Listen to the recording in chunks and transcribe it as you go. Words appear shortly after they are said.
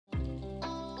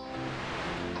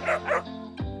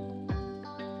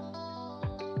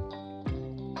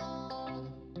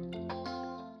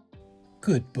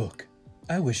Good book.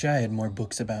 I wish I had more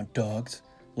books about dogs,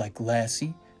 like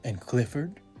Lassie and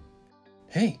Clifford.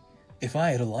 Hey, if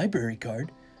I had a library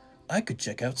card, I could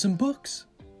check out some books.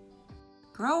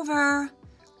 Grover,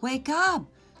 wake up.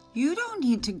 You don't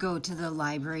need to go to the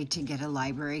library to get a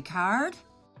library card.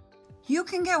 You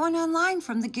can get one online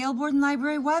from the Gail Borden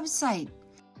Library website.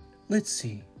 Let's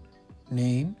see.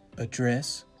 Name,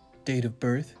 address, date of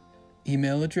birth,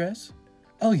 email address.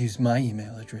 I'll use my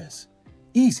email address.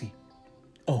 Easy.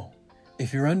 Oh,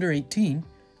 if you're under 18,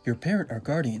 your parent or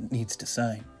guardian needs to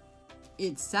sign.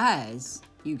 It says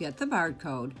you get the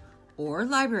barcode or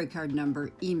library card number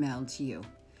emailed to you.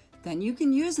 Then you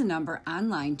can use the number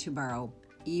online to borrow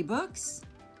eBooks,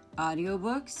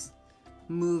 audiobooks,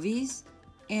 movies,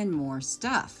 and more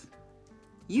stuff.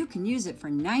 You can use it for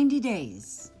 90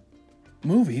 days.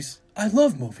 Movies? I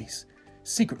love movies.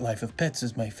 Secret Life of Pets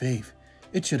is my fave.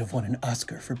 It should have won an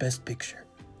Oscar for Best Picture.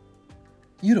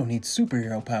 You don't need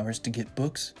superhero powers to get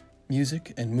books,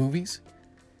 music, and movies.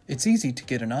 It's easy to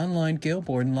get an online Gail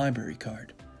Borden library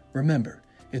card. Remember,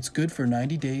 it's good for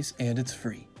 90 days and it's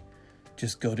free.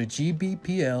 Just go to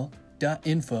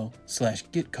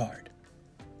gbpl.info/getcard.